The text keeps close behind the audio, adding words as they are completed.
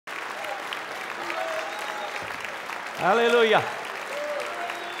Hallelujah.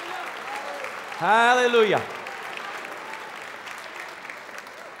 Hallelujah.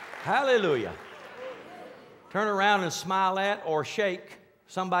 Hallelujah. Turn around and smile at or shake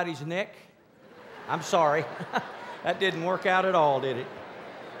somebody's neck. I'm sorry. That didn't work out at all, did it?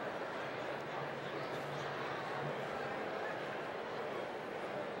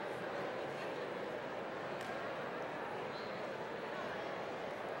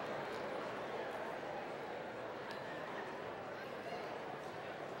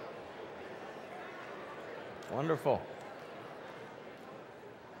 Wonderful.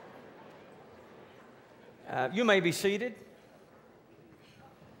 You may be seated.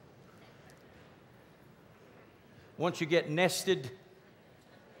 Once you get nested,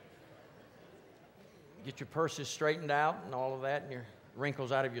 get your purses straightened out and all of that, and your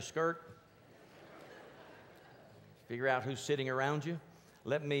wrinkles out of your skirt, figure out who's sitting around you,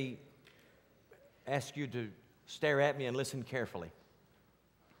 let me ask you to stare at me and listen carefully.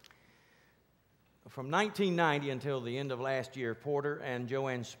 From 1990 until the end of last year, Porter and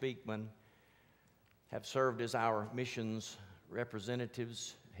Joanne Speakman have served as our missions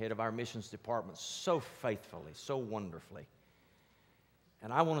representatives, head of our missions department, so faithfully, so wonderfully.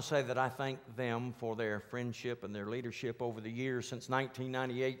 And I want to say that I thank them for their friendship and their leadership over the years. Since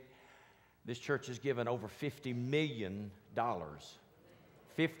 1998, this church has given over $50 million.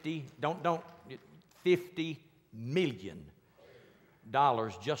 $50 million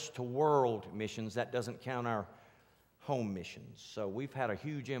just to world missions. That doesn't count our home missions. So we've had a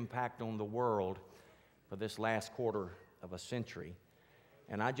huge impact on the world for this last quarter of a century.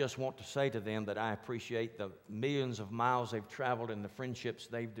 And I just want to say to them that I appreciate the millions of miles they've traveled and the friendships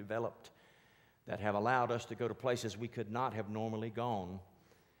they've developed that have allowed us to go to places we could not have normally gone.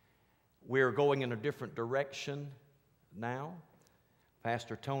 We're going in a different direction now.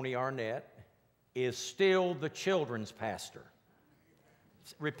 Pastor Tony Arnett is still the children's pastor.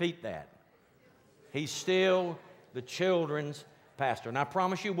 Repeat that. He's still the children's pastor. And I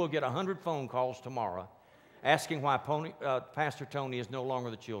promise you we'll get 100 phone calls tomorrow asking why Pastor Tony is no longer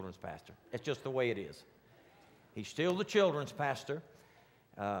the children's pastor. It's just the way it is. He's still the children's pastor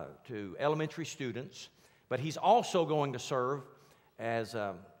to elementary students, but he's also going to serve as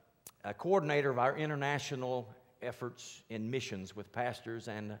a coordinator of our international efforts in missions with pastors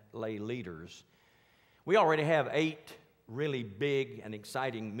and lay leaders. We already have 8 really big and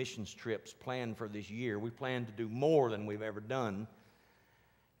exciting missions trips planned for this year. We plan to do more than we've ever done.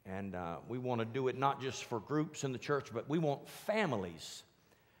 And we want to do it not just for groups in the church, but we want families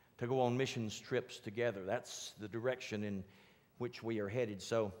to go on missions trips together. That's the direction in which we are headed.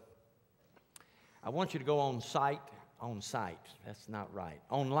 So I want you to go on site, that's not right,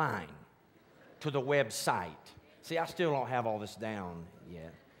 online, to the website. See, I still don't have all this down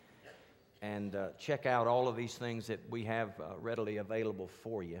yet. And check out all of these things that we have readily available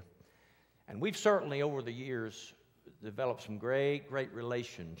for you. And we've certainly, over the years, developed some great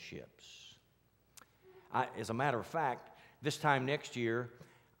relationships. As a matter of fact, this time next year,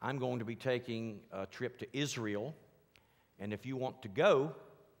 I'm going to be taking a trip to Israel. And if you want to go,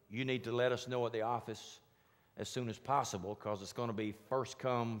 you need to let us know at the office as soon as possible, because it's going to be first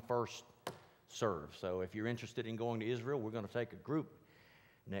come, first serve. So if you're interested in going to Israel, we're going to take a group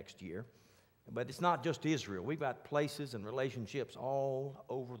next year. But it's not just Israel. We've got places and relationships all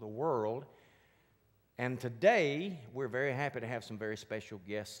over the world. And today, we're very happy to have some very special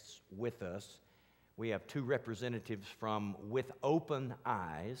guests with us. We have 2 representatives from With Open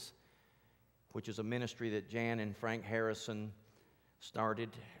Eyes, which is a ministry that Jan and Frank Harrison started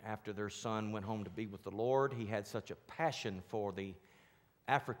after their son went home to be with the Lord. He had such a passion for the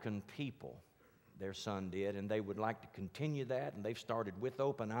African people, their son did, and they would like to continue that, and they've started With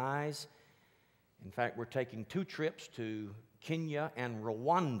Open Eyes. In fact, we're taking 2 trips to Kenya and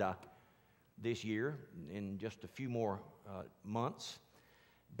Rwanda this year in just a few more months.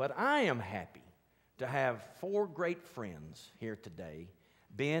 But I am happy to have 4 great friends here today.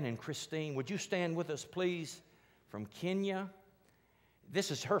 Ben and Christine, would you stand with us, please, from Kenya?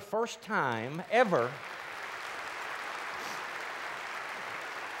 This is her first time ever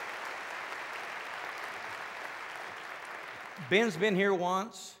Ben's been here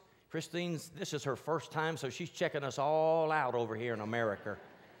once. This is her first time, so she's checking us all out over here in America.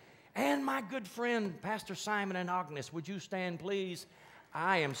 And my good friend, Pastor Simon and Agnes, would you stand, please?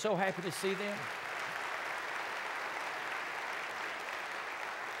 I am so happy to see them.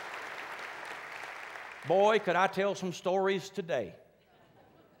 Boy, could I tell some stories today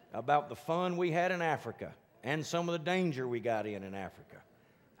about the fun we had in Africa and some of the danger we got in Africa.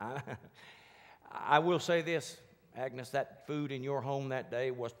 I will say this, Agnes, that food in your home that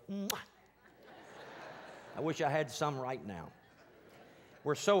day was I wish I had some right now.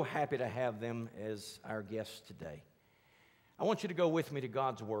 We're so happy to have them as our guests today. I want you to go with me to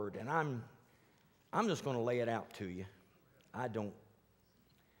God's Word, and I'm just going to lay it out to you.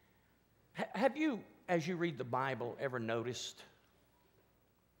 Have you, as you read the Bible, ever noticed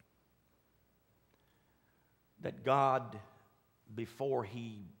that God, before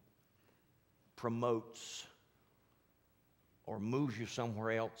He promotes or moves you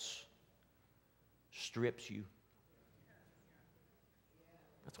somewhere else, strips you?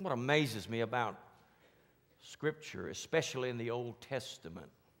 That's what amazes me about Scripture, especially in the Old Testament.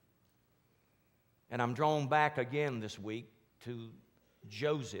 And I'm drawn back again this week to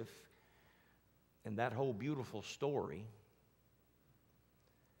Joseph and that whole beautiful story.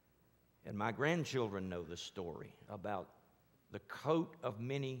 And my grandchildren know the story about the coat of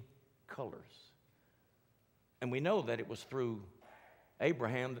many colors. And we know that it was through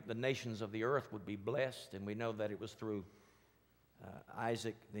Abraham that the nations of the earth would be blessed, and we know that it was through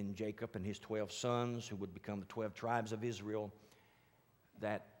Isaac, then Jacob and his 12 sons, who would become the 12 tribes of Israel,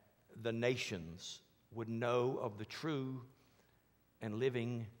 that the nations would know of the true and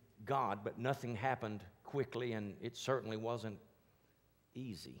living God. But nothing happened quickly, and it certainly wasn't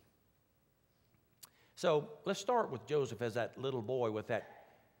easy. So let's start with Joseph as that little boy with that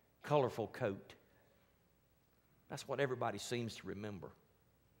colorful coat. That's what everybody seems to remember.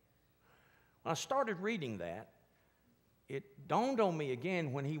 When I started reading that, it dawned on me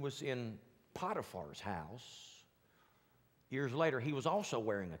again when he was in Potiphar's house. Years later, he was also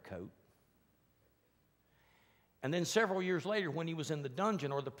wearing a coat. And then several years later, when he was in the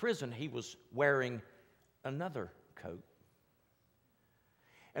dungeon or the prison, he was wearing another coat.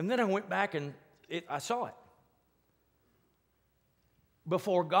 And then I went back and I saw it.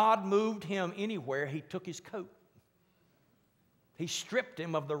 Before God moved him anywhere, he took his coat. He stripped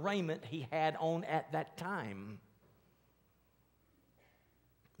him of the raiment he had on at that time.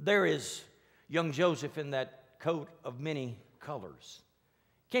 There is young Joseph in that coat of many colors.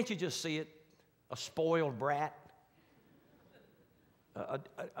 Can't you just see it? A spoiled brat.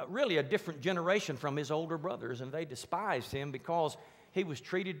 Really a different generation from his older brothers, and they despised him because he was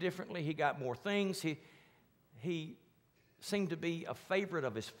treated differently. He got more things. He seemed to be a favorite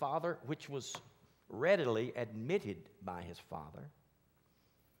of his father, which was readily admitted by his father.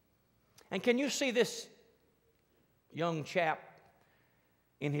 And can you see this young chap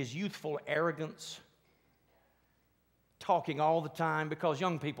in his youthful arrogance, talking all the time, because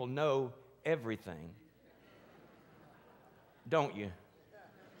young people know everything, don't you?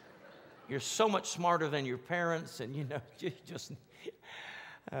 You're so much smarter than your parents, and you know, just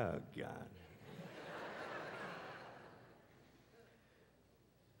oh God.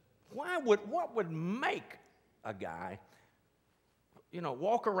 What would make a guy,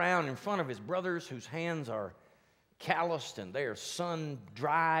 walk around in front of his brothers whose hands are calloused and they are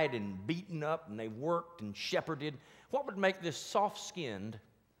sun-dried and beaten up and they've worked and shepherded? What would make this soft-skinned,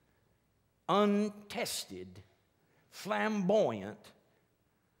 untested, flamboyant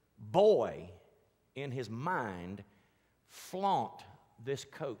boy in his mind flaunt this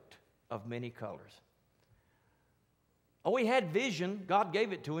coat of many colors? Oh, he had vision. God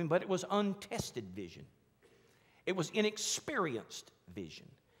gave it to him, but it was untested vision. It was inexperienced vision.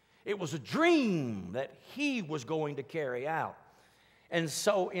 It was a dream that he was going to carry out. And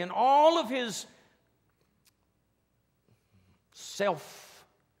so in all of his self-will,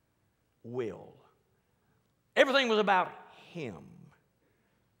 everything was about him.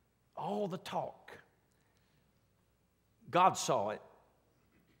 All the talk. God saw it,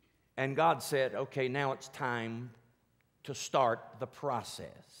 and God said, okay, now it's time to start the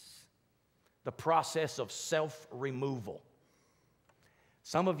process of self-removal.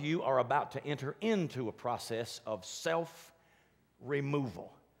 Some of you are about to enter into a process of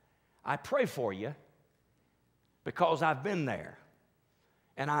self-removal. I pray for you because I've been there,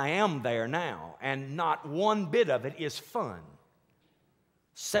 and I am there now, and not one bit of it is fun.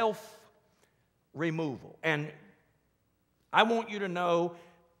 Self-removal. And I want you to know,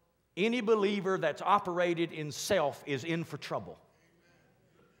 any believer that's operated in self is in for trouble.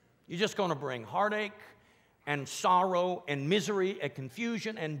 You're just going to bring heartache and sorrow and misery and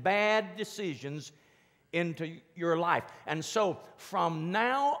confusion and bad decisions into your life. And so from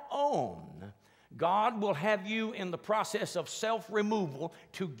now on, God will have you in the process of self-removal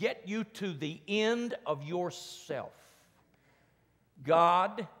to get you to the end of yourself.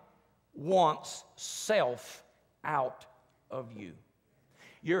 God wants self out of you.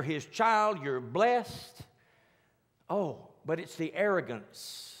 You're His child, you're blessed. Oh, but it's the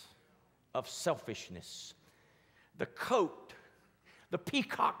arrogance of selfishness, the coat, the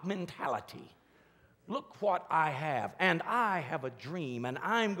peacock mentality, look what I have, and I have a dream, and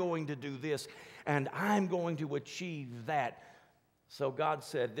I'm going to do this, and I'm going to achieve that. So God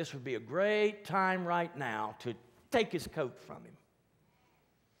said this would be a great time right now to take his coat from him.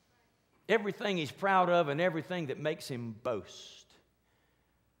 Everything he's proud of and everything that makes him boast,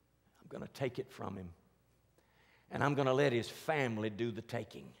 I'm going to take it from him. And I'm going to let his family do the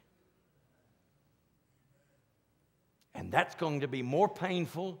taking. And that's going to be more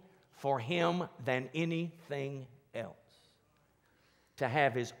painful for him than anything else. To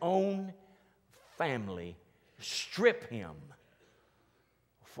have his own family strip him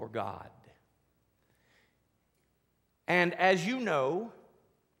for God. And as you know,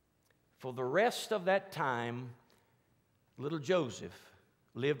 for the rest of that time, little Joseph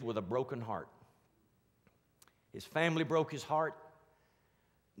lived with a broken heart. His family broke his heart.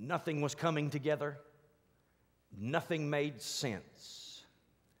 Nothing was coming together. Nothing made sense.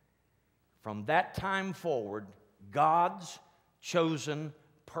 From that time forward, God's chosen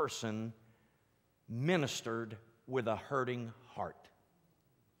person ministered with a hurting heart.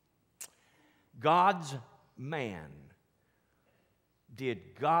 God's man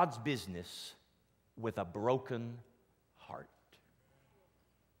did God's business with a broken heart.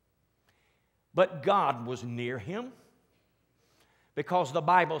 But God was near him, because the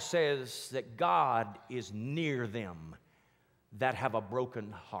Bible says that God is near them that have a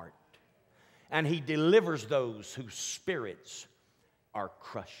broken heart, and he delivers those whose spirits are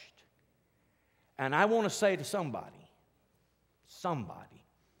crushed. And I want to say to somebody,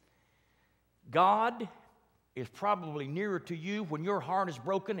 God is probably nearer to you when your heart is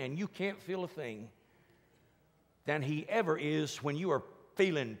broken and you can't feel a thing than he ever is when you are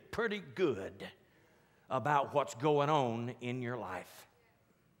feeling pretty good about what's going on in your life.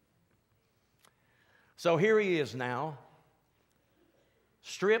 So here he is now,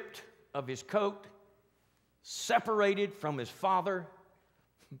 stripped of his coat, separated from his father,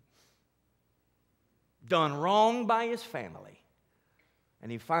 done wrong by his family, and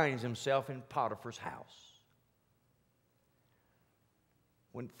he finds himself in Potiphar's house.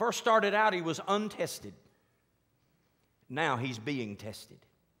 When it first started out, he was untested. Now he's being tested.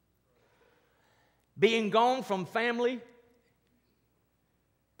 Being gone from family,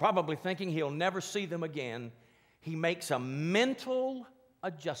 probably thinking he'll never see them again, he makes a mental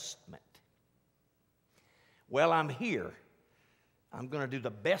adjustment. Well, I'm here. I'm going to do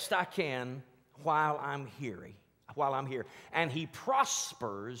the best I can while I'm here. And he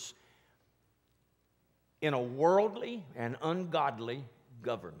prospers in a worldly and ungodly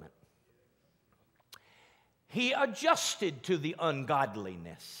government. He adjusted to the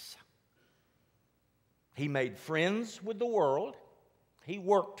ungodliness. He made friends with the world. He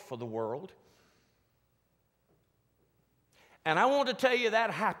worked for the world. And I want to tell you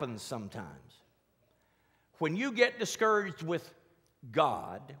that happens sometimes. When you get discouraged with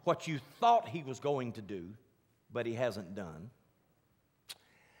God, what you thought he was going to do, but he hasn't done.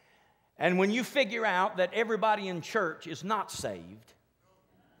 And when you figure out that everybody in church is not saved,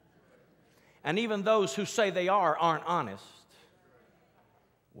 and even those who say they aren't honest,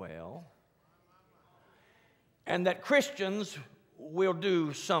 well, and that Christians will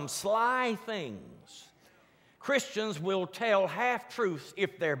do some sly things. Christians will tell half-truths,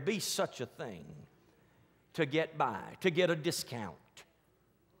 if there be such a thing, to get by, to get a discount.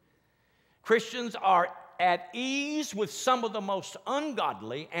 Christians are at ease with some of the most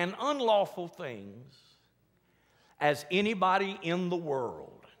ungodly and unlawful things as anybody in the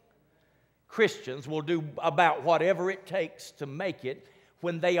world. Christians will do about whatever it takes to make it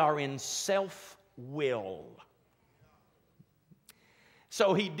when they are in self-will.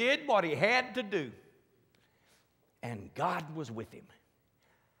 So he did what he had to do, and God was with him.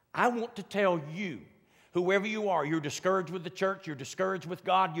 I want to tell you, whoever you are, you're discouraged with the church, you're discouraged with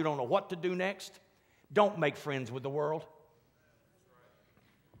God, you don't know what to do next, don't make friends with the world.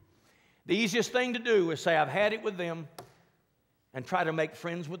 The easiest thing to do is say, I've had it with them, and try to make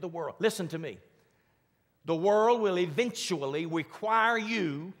friends with the world. Listen to me. The world will eventually require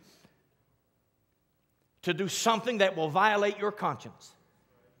you to do something that will violate your conscience.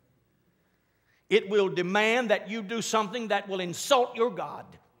 It will demand that you do something that will insult your God.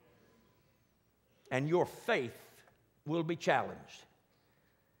 And your faith will be challenged.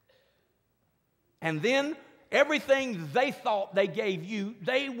 And then everything they thought they gave you,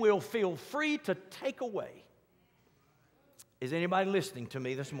 they will feel free to take away. Is anybody listening to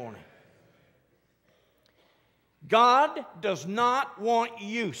me this morning? God does not want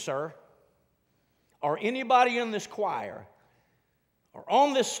you, sir, or anybody in this choir, or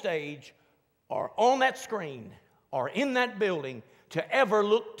on this stage, or on that screen, or in that building, to ever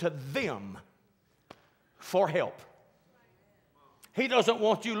look to them for help. He doesn't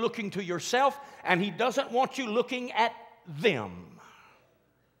want you looking to yourself, and He doesn't want you looking at them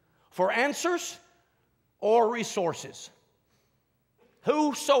for answers or resources.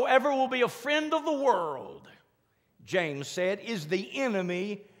 Whosoever will be a friend of the world, James said, is the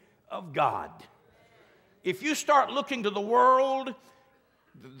enemy of God. If you start looking to the world,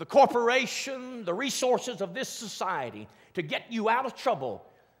 the corporation, the resources of this society to get you out of trouble,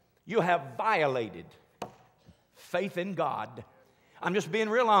 you have violated faith in God. I'm just being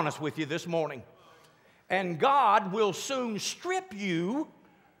real honest with you this morning. And God will soon strip you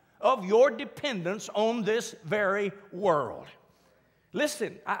of your dependence on this very world.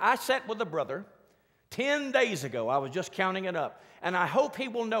 Listen, I sat with a brother 10 days ago. I was just counting it up. And I hope he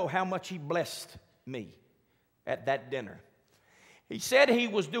will know how much he blessed me at that dinner. He said he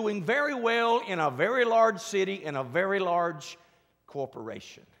was doing very well in a very large city, in a very large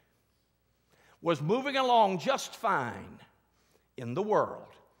corporation. Was moving along just fine in the world.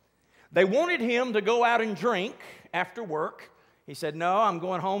 They wanted him to go out and drink after work. He said, no, I'm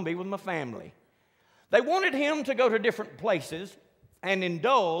going home, be with my family. They wanted him to go to different places and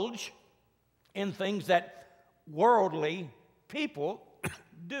indulge in things that worldly people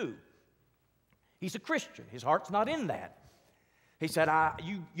do. He's a Christian. His heart's not in that. He said,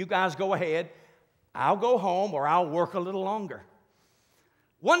 you guys go ahead. I'll go home or I'll work a little longer.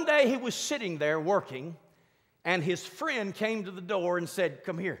 One day he was sitting there working, and his friend came to the door and said,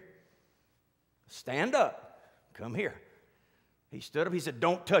 come here. Stand up. Come here. He stood up. He said,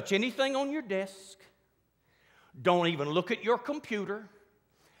 don't touch anything on your desk. Don't even look at your computer.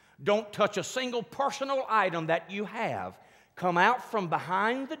 Don't touch a single personal item that you have. Come out from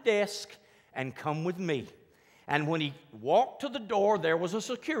behind the desk and come with me. And when he walked to the door, there was a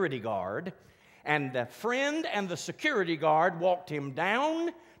security guard. And the friend and the security guard walked him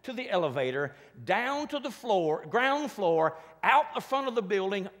down to the elevator, down to the floor, ground floor, out the front of the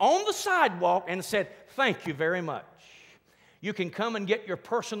building, on the sidewalk, and said, thank you very much. You can come and get your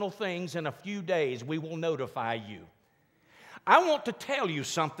personal things in a few days. We will notify you. I want to tell you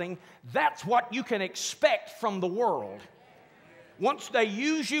something. That's what you can expect from the world. Once they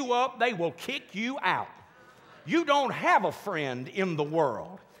use you up, they will kick you out. You don't have a friend in the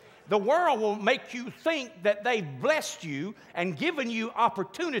world. The world will make you think that they've blessed you and given you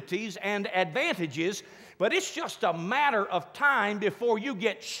opportunities and advantages, but it's just a matter of time before you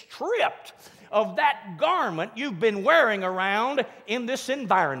get stripped of that garment you've been wearing around in this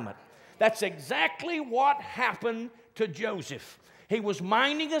environment. That's exactly what happened to Joseph. He was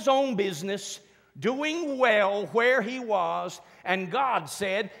minding his own business, doing well where he was, and God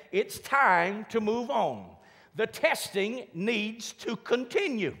said, it's time to move on. The testing needs to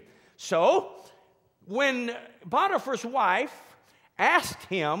continue. So, when Potiphar's wife asked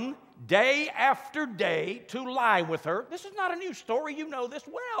him day after day to lie with her, this is not a new story, you know this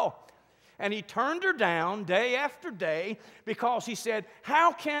well. And he turned her down day after day because he said,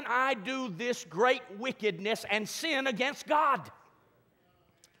 how can I do this great wickedness and sin against God?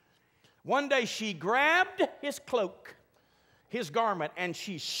 One day she grabbed his cloak, his garment, and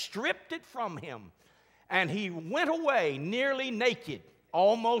she stripped it from him. And he went away nearly naked,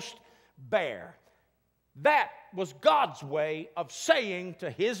 almost bare. That was God's way of saying to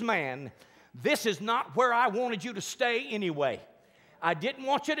his man, this is not where I wanted you to stay anyway. I didn't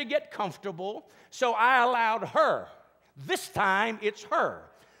want you to get comfortable, so I allowed her. This time it's her.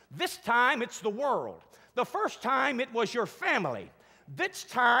 This time it's the world. The first time it was your family. This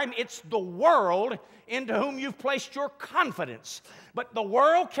time it's the world into whom you've placed your confidence. But the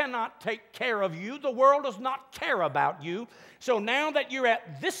world cannot take care of you. The world does not care about you. So now that you're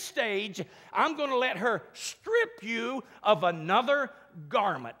at this stage, I'm going to let her strip you of another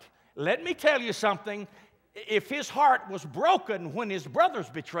garment. Let me tell you something. If his heart was broken when his brothers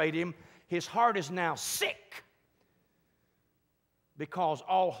betrayed him, his heart is now sick because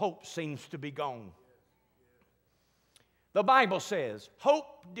all hope seems to be gone. The Bible says,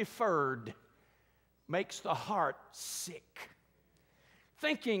 hope deferred makes the heart sick.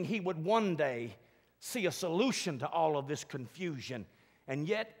 Thinking he would one day see a solution to all of this confusion, and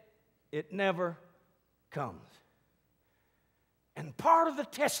yet it never comes. And part of the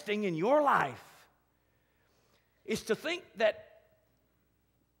testing in your life is to think that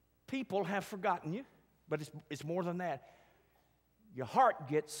people have forgotten you, but it's more than that. Your heart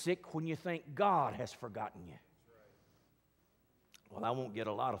gets sick when you think God has forgotten you. Well, I won't get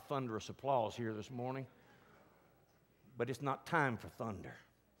a lot of thunderous applause here this morning, but it's not time for thunder.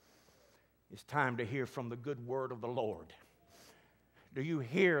 It's time to hear from the good word of the Lord. Do you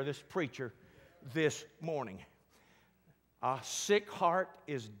hear this preacher this morning? A sick heart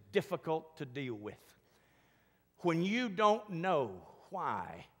is difficult to deal with. when you don't know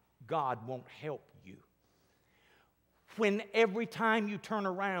why God won't help you, when every time you turn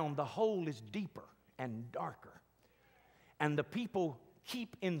around, the hole is deeper and darker, and the people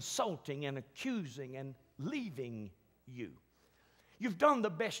keep insulting and accusing and leaving you. You've done the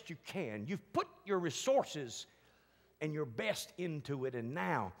best you can. You've put your resources and your best into it, and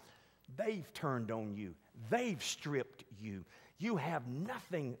now they've turned on you. They've stripped you. You have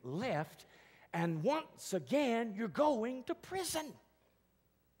nothing left, and once again, you're going to prison.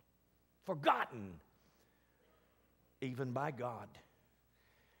 Forgotten, even by God.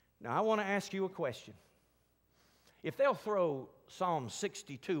 Now, I want to ask you a question. If they'll throw Psalm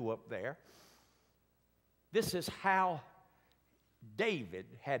 62 up there, this is how David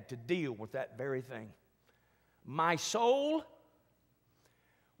had to deal with that very thing. My soul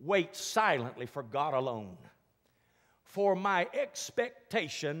waits silently for God alone, for my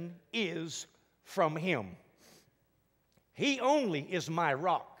expectation is from Him. He only is my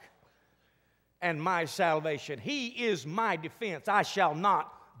rock and my salvation. He is my defense. I shall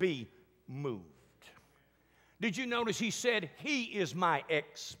not be moved. Did you notice he said, He is my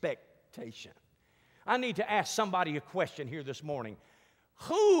expectation? I need to ask somebody a question here this morning.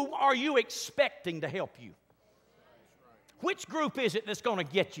 Who are you expecting to help you? Which group is it that's going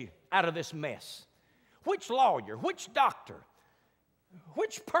to get you out of this mess? Which lawyer? Which doctor?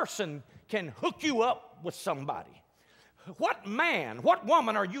 Which person can hook you up with somebody? What man, what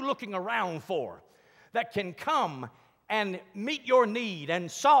woman are you looking around for that can come and meet your need and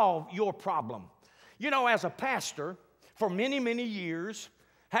solve your problem? You know, as a pastor, for many, many years,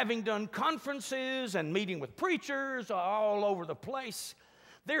 having done conferences and meeting with preachers all over the place,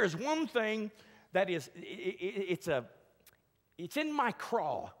 there is one thing that is, it's in my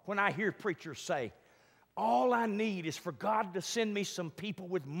craw when I hear preachers say, all I need is for God to send me some people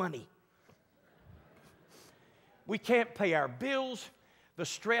with money. We can't pay our bills. The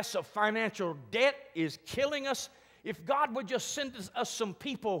stress of financial debt is killing us. If God would just send us some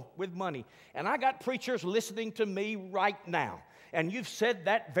people with money. And I got preachers listening to me right now. And you've said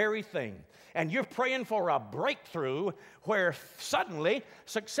that very thing. And you're praying for a breakthrough where suddenly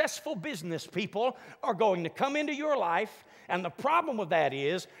successful business people are going to come into your life. And the problem with that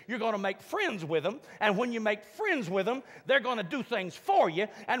is you're going to make friends with them. And when you make friends with them, they're going to do things for you.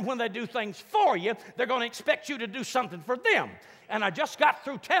 And when they do things for you, they're going to expect you to do something for them. And I just got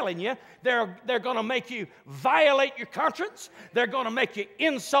through telling you, they're going to make you violate your conscience. They're going to make you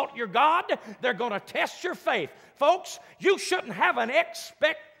insult your God. They're going to test your faith. Folks, you shouldn't have an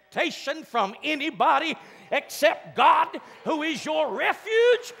expectation from anybody except God, who is your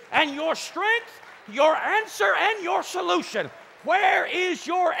refuge and your strength, your answer and your solution. Where is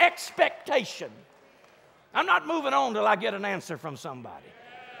your expectation? I'm not moving on till I get an answer from somebody.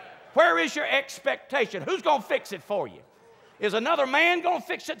 Where is your expectation? Who's going to fix it for you? Is another man going to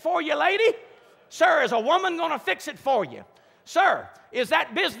fix it for you, lady? Sir, is a woman going to fix it for you? Sir, is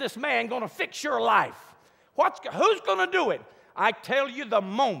that businessman going to fix your life? Who's going to do it? I tell you, the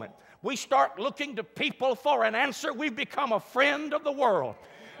moment we start looking to people for an answer, we become a friend of the world.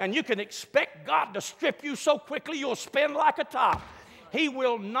 And you can expect God to strip you so quickly you'll spin like a top. He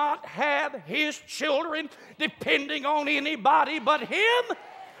will not have His children depending on anybody but Him.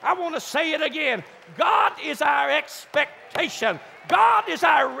 I want to say it again. God is our expectation. God is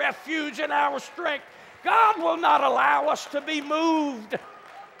our refuge and our strength. God will not allow us to be moved.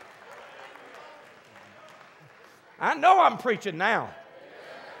 I know I'm preaching now,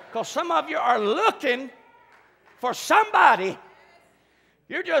 because some of you are looking for somebody.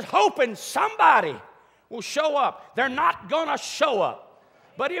 You're just hoping somebody will show up. They're not going to show up.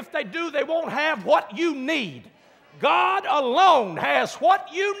 But if they do, they won't have what you need. God alone has what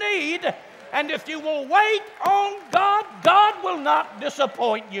you need. And if you will wait on God, God will not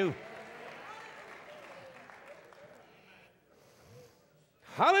disappoint you.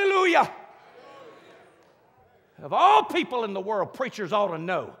 Hallelujah. Of all people in the world, preachers ought to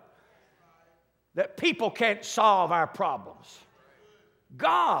know that people can't solve our problems.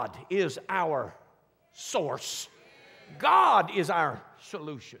 God is our source. God is our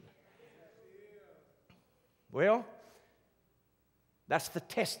solution. Well, that's the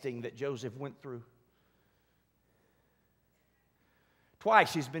testing that Joseph went through.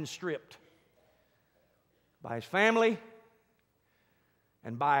 Twice he's been stripped by his family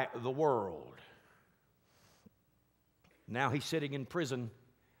and by the world. Now he's sitting in prison,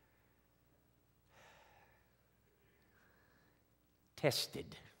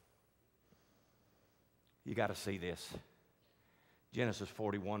 tested. You got to see this. Genesis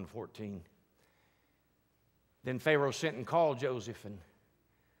 41:14. Then Pharaoh sent and called Joseph, and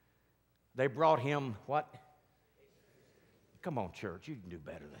they brought him what? Come on, church, you can do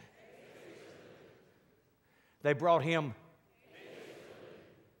better than that. They brought him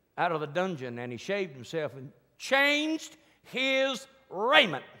out of the dungeon, and he shaved himself and changed his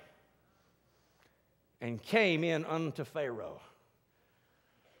raiment and came in unto Pharaoh.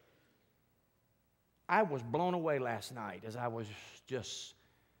 I was blown away last night as I was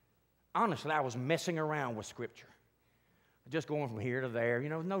honestly, I was messing around with Scripture. Just going from here to there,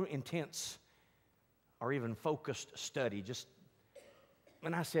 no intense or even focused study.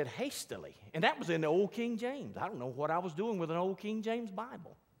 And I said, hastily. And that was in the Old King James. I don't know what I was doing with an Old King James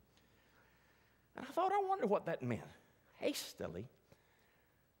Bible. And I thought, I wonder what that meant. Hastily.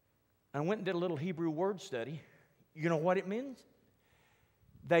 I went and did a little Hebrew word study. You know what it means?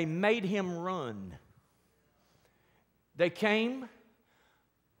 They made him run. They came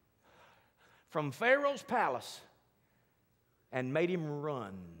from Pharaoh's palace and made him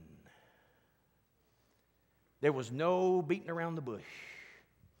run. There was no beating around the bush.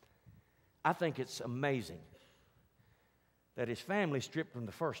 I think it's amazing that his family stripped him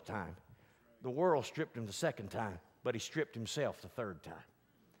the first time. The world stripped him the second time, but he stripped himself the third time.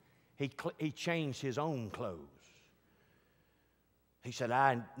 He changed his own clothes. He said,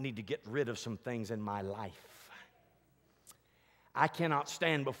 I need to get rid of some things in my life. I cannot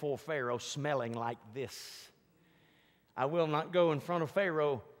stand before Pharaoh smelling like this. I will not go in front of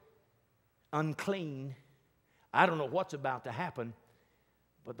Pharaoh unclean. I don't know what's about to happen,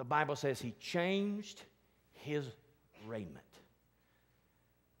 but the Bible says he changed his raiment.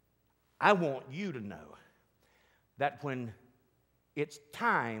 I want you to know that when it's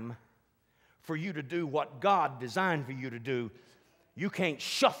time for you to do what God designed for you to do, you can't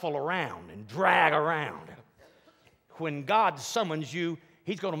shuffle around and drag around. When God summons you,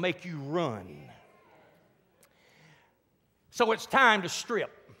 He's going to make you run. So it's time to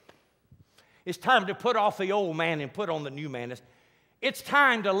strip. It's time to put off the old man and put on the new man. It's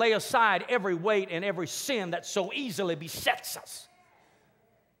time to lay aside every weight and every sin that so easily besets us.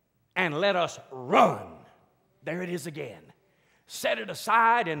 And let us run. There it is again. Set it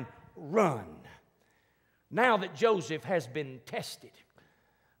aside and run. Now that Joseph has been tested,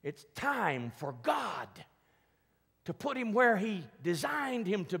 it's time for God to put him where He designed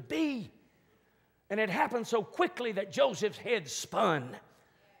him to be. And it happened so quickly that Joseph's head spun.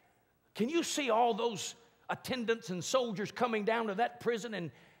 Can you see all those attendants and soldiers coming down to that prison?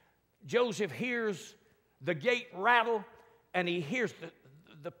 And Joseph hears the gate rattle, and he hears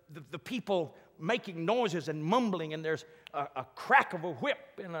the people making noises and mumbling, and there's a crack of a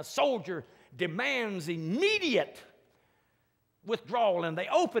whip, and a soldier demands immediate withdrawal, and they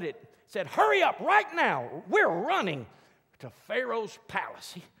opened it, said, hurry up right now, we're running to Pharaoh's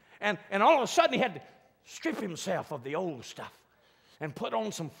palace. And all of a sudden he had to strip himself of the old stuff and put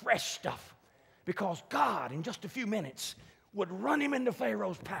on some fresh stuff, because God in just a few minutes would run him into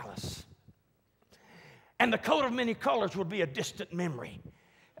Pharaoh's palace. And the coat of many colors would be a distant memory.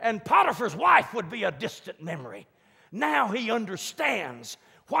 And Potiphar's wife would be a distant memory. Now he understands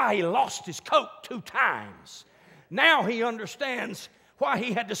why he lost his coat 2 times. Now he understands why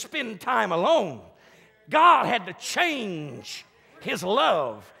he had to spend time alone. God had to change his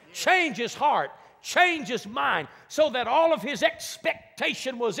love, change his heart, change his mind, so that all of his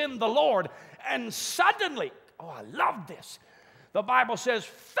expectation was in the Lord. And suddenly, oh, I love this. The Bible says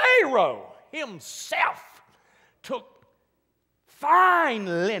Pharaoh himself took fine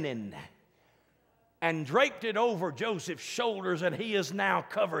linen and draped it over Joseph's shoulders, and he is now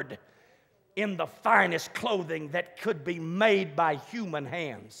covered in the finest clothing that could be made by human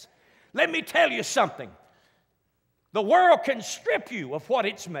hands. Let me tell you something. The world can strip you of what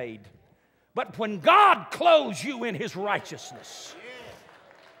it's made, but when God clothes you in His righteousness,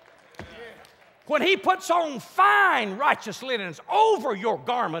 when He puts on fine righteous linens over your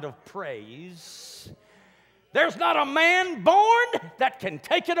garment of praise, there's not a man born that can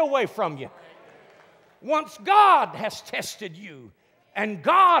take it away from you. Once God has tested you and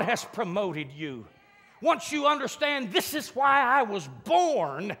God has promoted you, once you understand this is why I was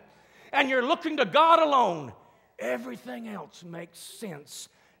born, and you're looking to God alone, everything else makes sense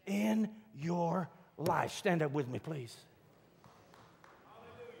in your life. Stand up with me, please.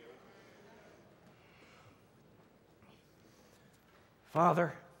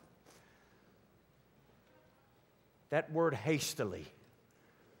 Father, that word hastily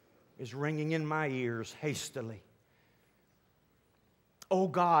is ringing in my ears, hastily. Oh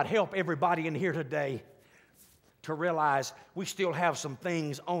God, help everybody in here today to realize we still have some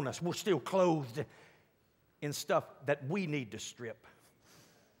things on us. We're still clothed in stuff that we need to strip.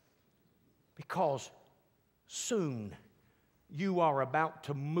 Because soon you are about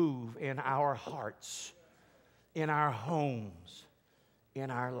to move in our hearts in our homes, in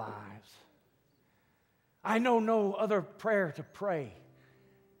our lives. I know no other prayer to pray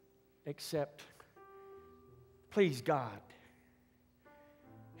except, please God,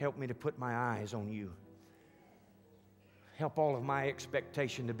 help me to put my eyes on you. Help all of my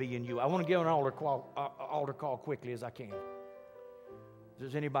expectation to be in you. I want to give an altar call quickly as I can. If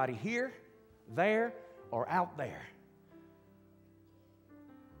there's anybody here, there, or out there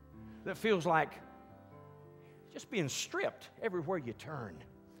that feels like just being stripped everywhere you turn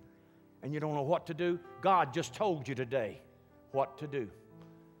and you don't know what to do, God just told you today what to do.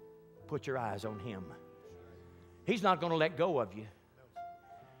 Put your eyes on Him. He's not going to let go of you.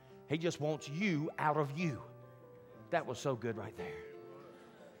 He just wants you out of you. That was so good right there.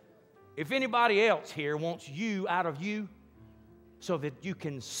 If anybody else here wants you out of you so that you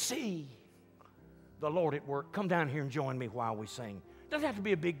can see the Lord at work, come down here and join me while we sing. Doesn't have to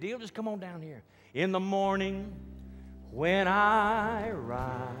be a big deal. Just come on down here. In the morning when I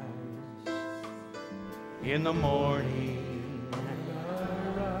rise, in the morning when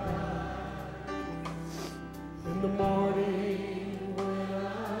I rise, in the morning when I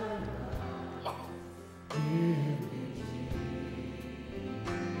rise,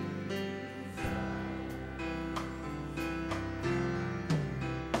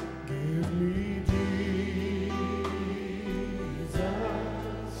 give me Jesus,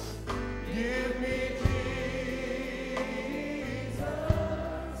 give me Jesus,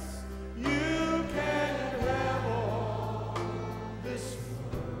 you can have all this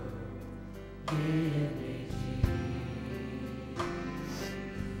world, give me Jesus.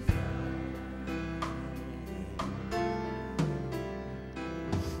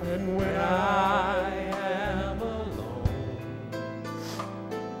 And when I am alone,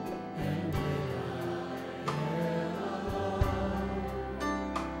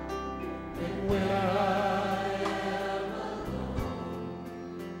 and when I am alone,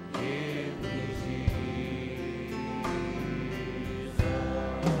 give me Jesus.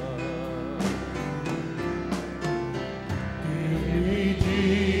 Give me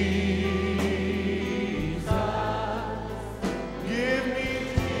Jesus. Give me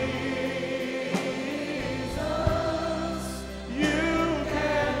Jesus. You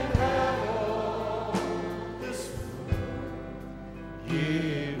can have all this world.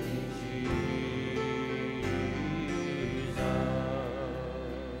 Give me Jesus.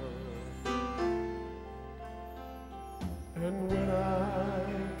 And when I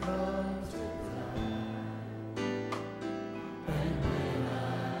come to die, and when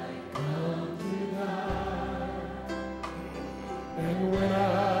I come to die, and when I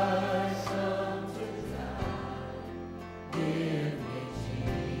come to die, give me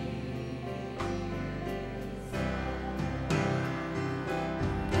Jesus.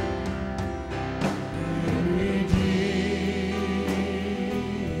 Give me Jesus.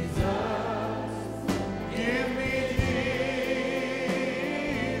 Give me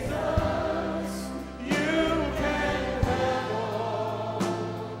Jesus. You can have all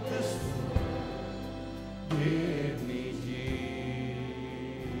this world. Give me Jesus.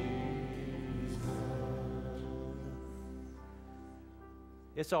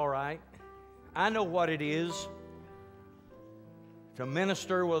 It's all right. I know what it is to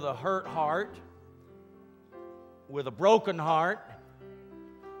minister with a hurt heart, with a broken heart,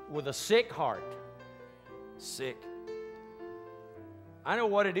 with a sick heart. Sick. I know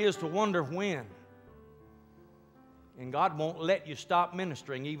what it is to wonder when. And God won't let you stop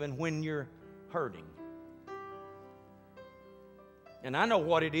ministering even when you're hurting. And I know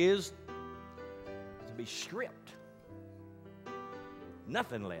what it is to be stripped.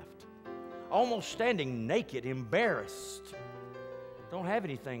 Nothing left. Almost standing naked, embarrassed. Don't have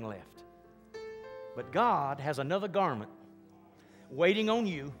anything left. But God has another garment waiting on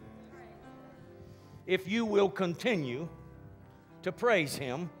you if you will continue to praise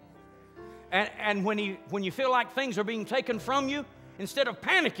Him. And when you feel like things are being taken from you, instead of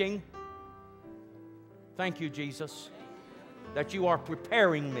panicking, thank you, Jesus, that you are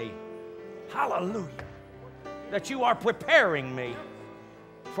preparing me. Hallelujah. That you are preparing me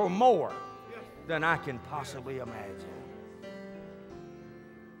for more than I can possibly imagine.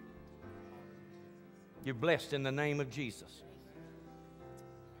 You're blessed in the name of Jesus.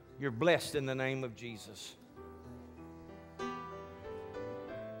 You're blessed in the name of Jesus.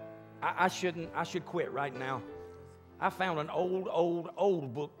 I should quit right now. I found an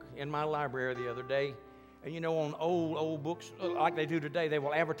old book in my library the other day. And you know, on old books, like they do today, they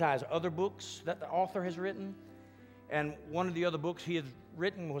will advertise other books that the author has written. And one of the other books he had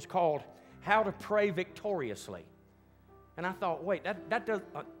written was called How to Pray Victoriously. And I thought, wait, that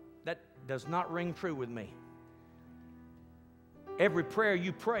does not ring true with me. Every prayer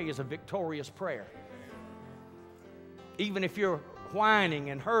you pray is a victorious prayer. Even if you're whining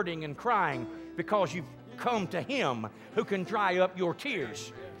and hurting and crying because you've come to Him who can dry up your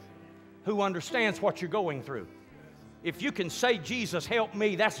tears, who understands what you're going through. If you can say, Jesus, help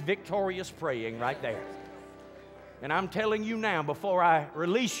me, that's victorious praying right there. And I'm telling you now, before I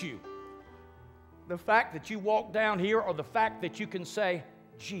release you, the fact that you walk down here or the fact that you can say,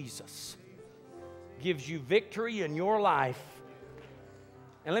 Jesus, gives you victory in your life.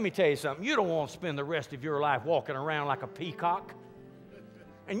 And let me tell you something, you don't want to spend the rest of your life walking around like a peacock.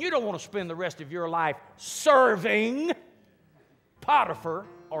 And you don't want to spend the rest of your life serving Potiphar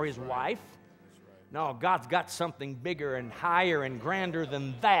or his wife. No, God's got something bigger and higher and grander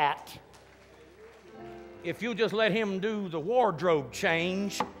than that. If you just let Him do the wardrobe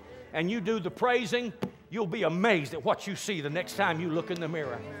change and you do the praising, you'll be amazed at what you see the next time you look in the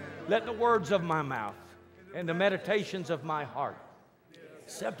mirror. Let the words of my mouth and the meditations of my heart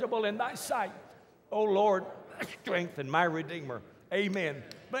acceptable in Thy sight, O Lord, strength and my Redeemer. Amen.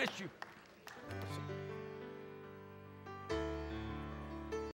 Bless you.